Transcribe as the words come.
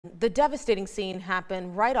The devastating scene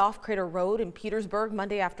happened right off Crater Road in Petersburg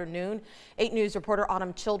Monday afternoon. 8 News reporter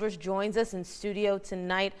Autumn Childress joins us in studio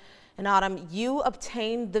tonight. And Autumn, you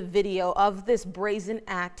obtained the video of this brazen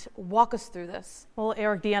act. Walk us through this. Well,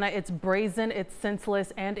 Eric, Deanna, it's brazen, it's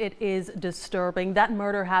senseless, and it is disturbing. That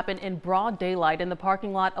murder happened in broad daylight in the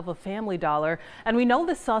parking lot of a Family Dollar. And we know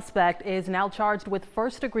the suspect is now charged with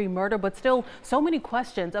first-degree murder, but still so many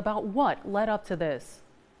questions about what led up to this.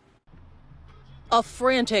 A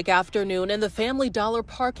frantic afternoon in the Family Dollar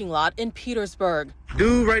parking lot in Petersburg.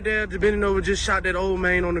 Dude right there bending over just shot that old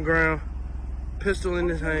man on the ground. Pistol in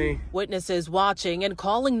his hand. Witnesses watching and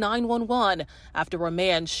calling 911 after a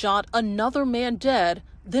man shot another man dead,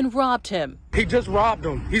 then robbed him. He just robbed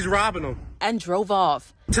him. He's robbing him. And drove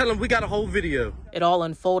off. Tell him we got a whole video. It all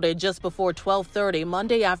unfolded just before 12:30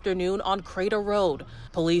 Monday afternoon on Crater Road.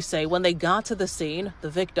 Police say when they got to the scene, the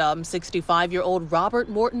victim, 65-year-old Robert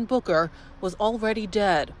Morton Booker, was already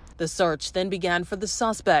dead. The search then began for the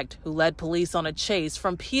suspect, who led police on a chase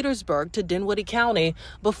from Petersburg to Dinwiddie County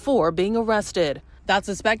before being arrested. That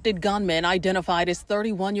suspected gunman identified as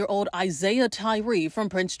 31-year-old Isaiah Tyree from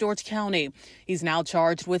Prince George County. He's now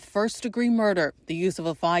charged with first-degree murder, the use of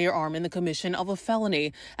a firearm in the commission of a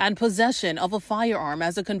felony, and possession of a firearm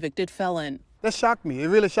as a convicted felon. That shocked me. It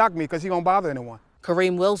really shocked me because he don't bother anyone.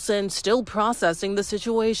 Kareem Wilson still processing the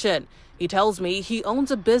situation. He tells me he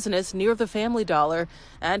owns a business near the Family Dollar,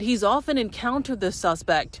 and he's often encountered the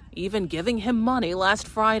suspect, even giving him money last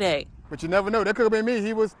Friday. But you never know. That could have been me.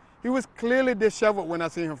 He was clearly disheveled when I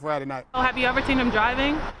seen him Friday night. Oh, have you ever seen him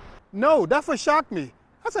driving? No, that's what shocked me.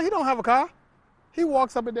 I said, he don't have a car. He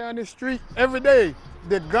walks up and down this street every day.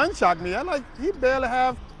 The gun shocked me. He barely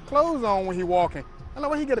have clothes on when he walking. I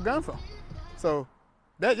where he get a gun from. So,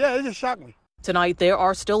 it just shocked me. Tonight, there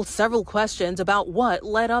are still several questions about what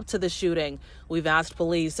led up to the shooting. We've asked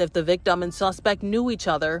police if the victim and suspect knew each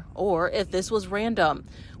other or if this was random.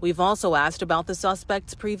 We've also asked about the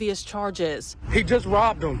suspect's previous charges. He just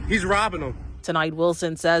robbed him. He's robbing him. Tonight,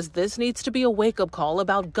 Wilson says this needs to be a wake-up call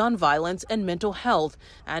about gun violence and mental health,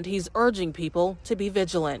 and he's urging people to be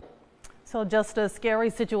vigilant. So just a scary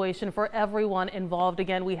situation for everyone involved.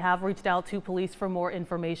 Again, we have reached out to police for more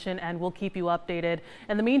information and we'll keep you updated.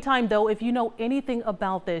 In the meantime, though, if you know anything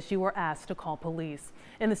about this, you are asked to call police.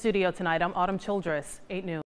 In the studio tonight, I'm Autumn Childress, 8 News.